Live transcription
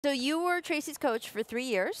So you were Tracy's coach for 3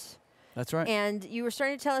 years. That's right. And you were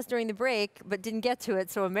starting to tell us during the break, but didn't get to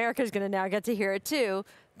it, so America's going to now get to hear it too.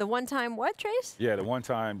 The one time what, Trace? Yeah, the one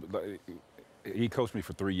time he coached me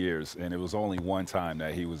for 3 years, and it was only one time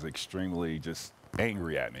that he was extremely just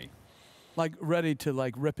angry at me. Like ready to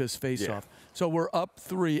like rip his face off. So we're up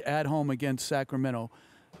 3 at home against Sacramento.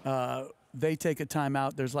 They take a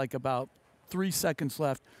timeout. There's like about 3 seconds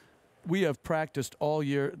left. We have practiced all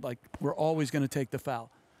year, like we're always going to take the foul.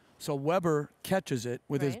 So Weber catches it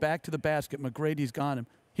with his back to the basket. McGrady's got him.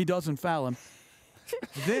 He doesn't foul him.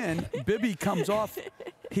 Then Bibby comes off.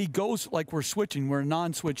 He goes like we're switching. We're a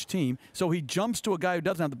non-switch team. So he jumps to a guy who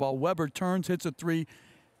doesn't have the ball. Weber turns, hits a 3,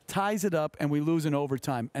 ties it up, and we lose in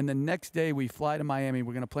overtime. And the next day we fly to Miami.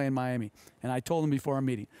 We're going to play in Miami. And I told him before our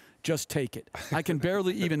meeting, just take it. I can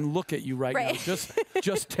barely even look at you right now.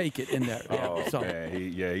 Just take it in there. Oh, so. Man.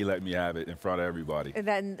 He let me have it in front of everybody. And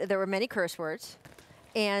then there were many curse words.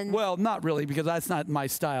 And well, not really, because that's not my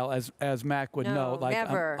style, as Mac would know. Like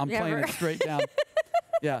never, I'm playing it straight down.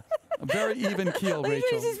 Yeah, a very even keel,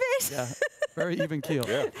 Rachel. Yeah, very even keel.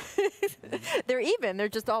 Yeah. They're even. They're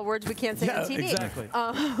just all words we can't say on TV. Exactly.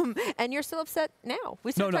 And you're still upset now.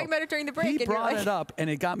 We started talking about it during the break. He brought it up, and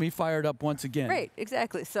it got me fired up once again. Right,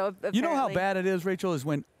 exactly. So you know how bad it is, Rachel, is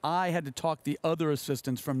when I had to talk the other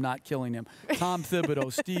assistants from not killing him. Tom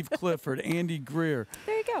Thibodeau, Steve Clifford, Andy Greer.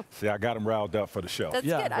 There you go. See, I got him riled up for the show. That's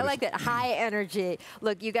good. I like that. High energy.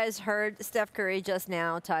 Look, you guys heard Steph Curry just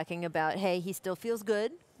now talking about, hey, he still feels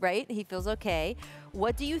good, right? He feels okay.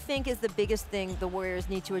 What do you think is the biggest thing the Warriors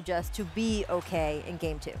need to adjust to be okay in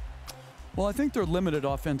Game 2? Well, I think they're limited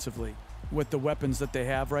offensively with the weapons that they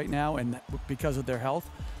have right now and because of their health.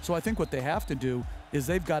 So I think what they have to do is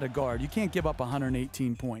they've got to guard. You can't give up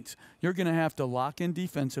 118 points. You're going to have to lock in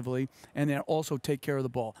defensively and then also take care of the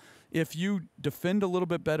ball. If you defend a little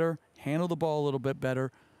bit better, handle the ball a little bit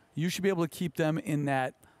better, you should be able to keep them in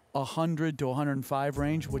that 100 to 105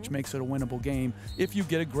 range, which makes it a winnable game if you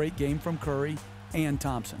get a great game from Curry and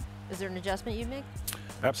Thompson. Is there an adjustment you'd make?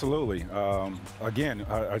 Absolutely. Again,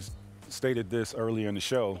 I stated this earlier in the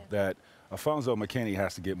show that Alfonso McKinney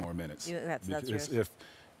has to get more minutes. That's if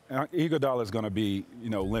Iguodala is going to be,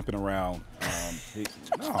 limping around,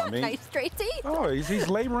 nice, Tracy. Oh, he's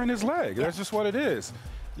laboring his leg. That's just what it is.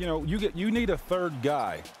 You need a third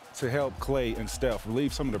guy to help Clay and Steph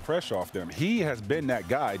relieve some of the pressure off them. He has been that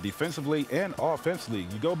guy defensively and offensively.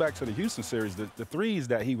 You go back to the Houston series, the threes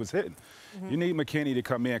that he was hitting. You need McKinney to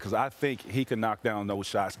come in because I think he can knock down those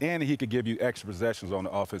shots and he could give you extra possessions on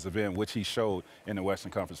the offensive end, which he showed in the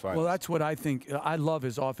Western Conference Finals. Well, that's what I think. I love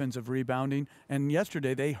his offensive rebounding. And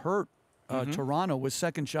yesterday they hurt Toronto with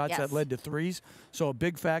second shots that led to threes. So a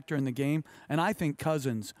big factor in the game. And I think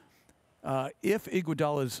Cousins, if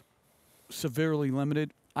Iguodala is severely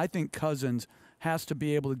limited, I think Cousins has to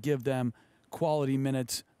be able to give them quality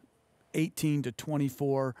minutes, 18 to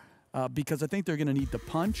 24, because I think they're going to need the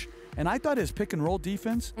punch. And I thought his pick-and-roll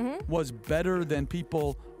defense was better than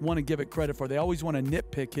people want to give it credit for. They always want to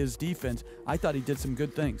nitpick his defense. I thought he did some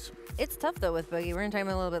good things. It's tough, though, with Boogie. We're going to talk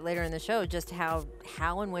about a little bit later in the show just how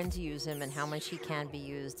and when to use him and how much he can be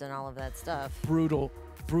used and all of that stuff.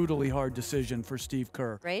 Brutally hard decision for Steve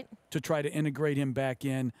Kerr. Right. To try to integrate him back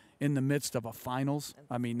in the midst of a finals.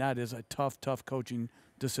 I mean, that is a tough coaching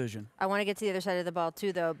decision. I want to get to the other side of the ball,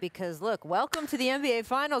 too, though, because, look, welcome to the NBA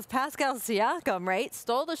Finals. Pascal Siakam, right,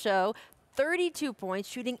 stole the show, 32 points,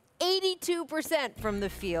 shooting 82% from the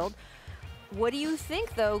field. What do you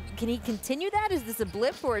think, though? Can he continue that? Is this a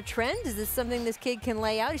blip or a trend? Is this something this kid can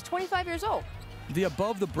lay out? He's 25 years old. The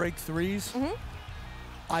above-the-break threes,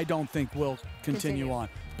 I don't think will continue on.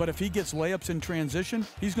 But if he gets layups in transition,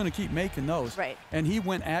 he's going to keep making those. Right. And he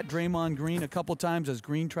went at Draymond Green a couple times as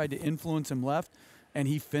Green tried to influence him left, and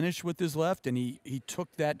he finished with his left, and he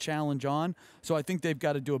took that challenge on. So I think they've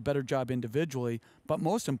got to do a better job individually. But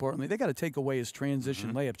most importantly, they got to take away his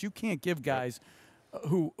transition layups. You can't give guys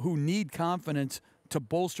who need confidence to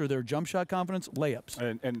bolster their jump shot confidence, layups.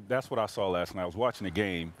 And that's what I saw last night. I was watching the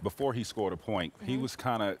game. Before he scored a point, he was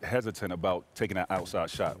kind of hesitant about taking that outside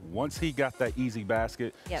shot. Once he got that easy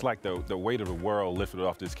basket, it's like the weight of the world lifted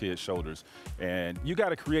off this kid's shoulders. And you got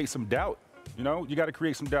to create some doubt. You got to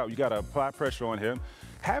create some doubt. You got to apply pressure on him.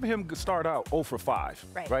 Have him start out 0 for 5,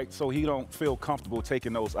 right? So he don't feel comfortable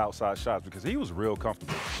taking those outside shots because he was real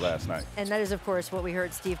comfortable last night. And that is, of course, what we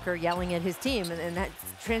heard Steve Kerr yelling at his team, and that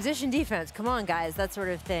transition defense, come on, guys, that sort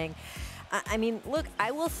of thing. I mean, look,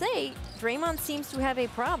 I will say Draymond seems to have a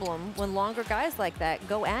problem when longer guys like that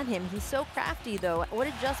go at him. He's so crafty, though. What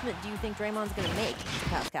adjustment do you think Draymond's going to make to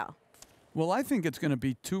Pascal? Well, I think it's going to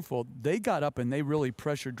be twofold. They got up and they really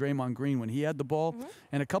pressured Draymond Green when he had the ball.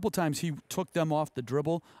 And a couple times he took them off the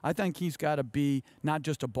dribble. I think he's got to be not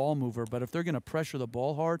just a ball mover, but if they're going to pressure the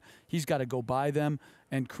ball hard, he's got to go by them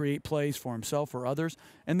and create plays for himself or others.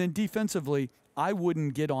 And then defensively, I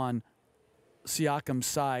wouldn't get on Siakam's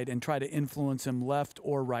side and try to influence him left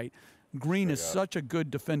or right. Green is such a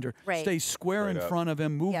good defender. Stay square in front of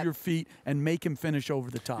him, move your feet, and make him finish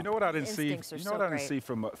over the top. You know what I didn't see? You know what I didn't see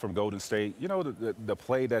from Golden State? You know the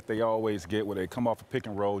play that they always get where they come off a pick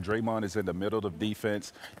and roll. Draymond is in the middle of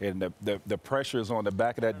defense, and the pressure is on the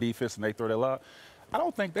back of that defense, and they throw that lob. I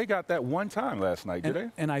don't think they got that one time last night, did they?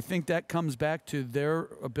 And I think that comes back to their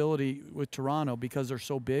ability with Toronto because they're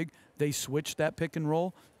so big. They switched that pick and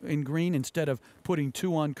roll in Green instead of putting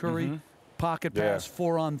 2 on Curry. Pocket pass,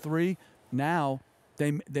 4 on 3. Now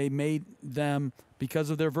they made them, because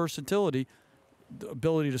of their versatility, the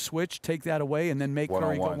ability to switch, take that away, and then make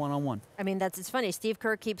Curry go one-on-one. I mean, it's funny. Steve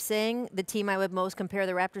Kerr keeps saying the team I would most compare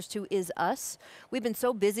the Raptors to is us. We've been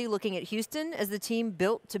so busy looking at Houston as the team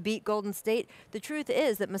built to beat Golden State. The truth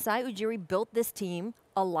is that Masai Ujiri built this team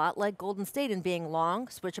a lot like Golden State in being long,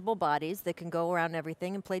 switchable bodies that can go around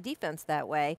everything and play defense that way.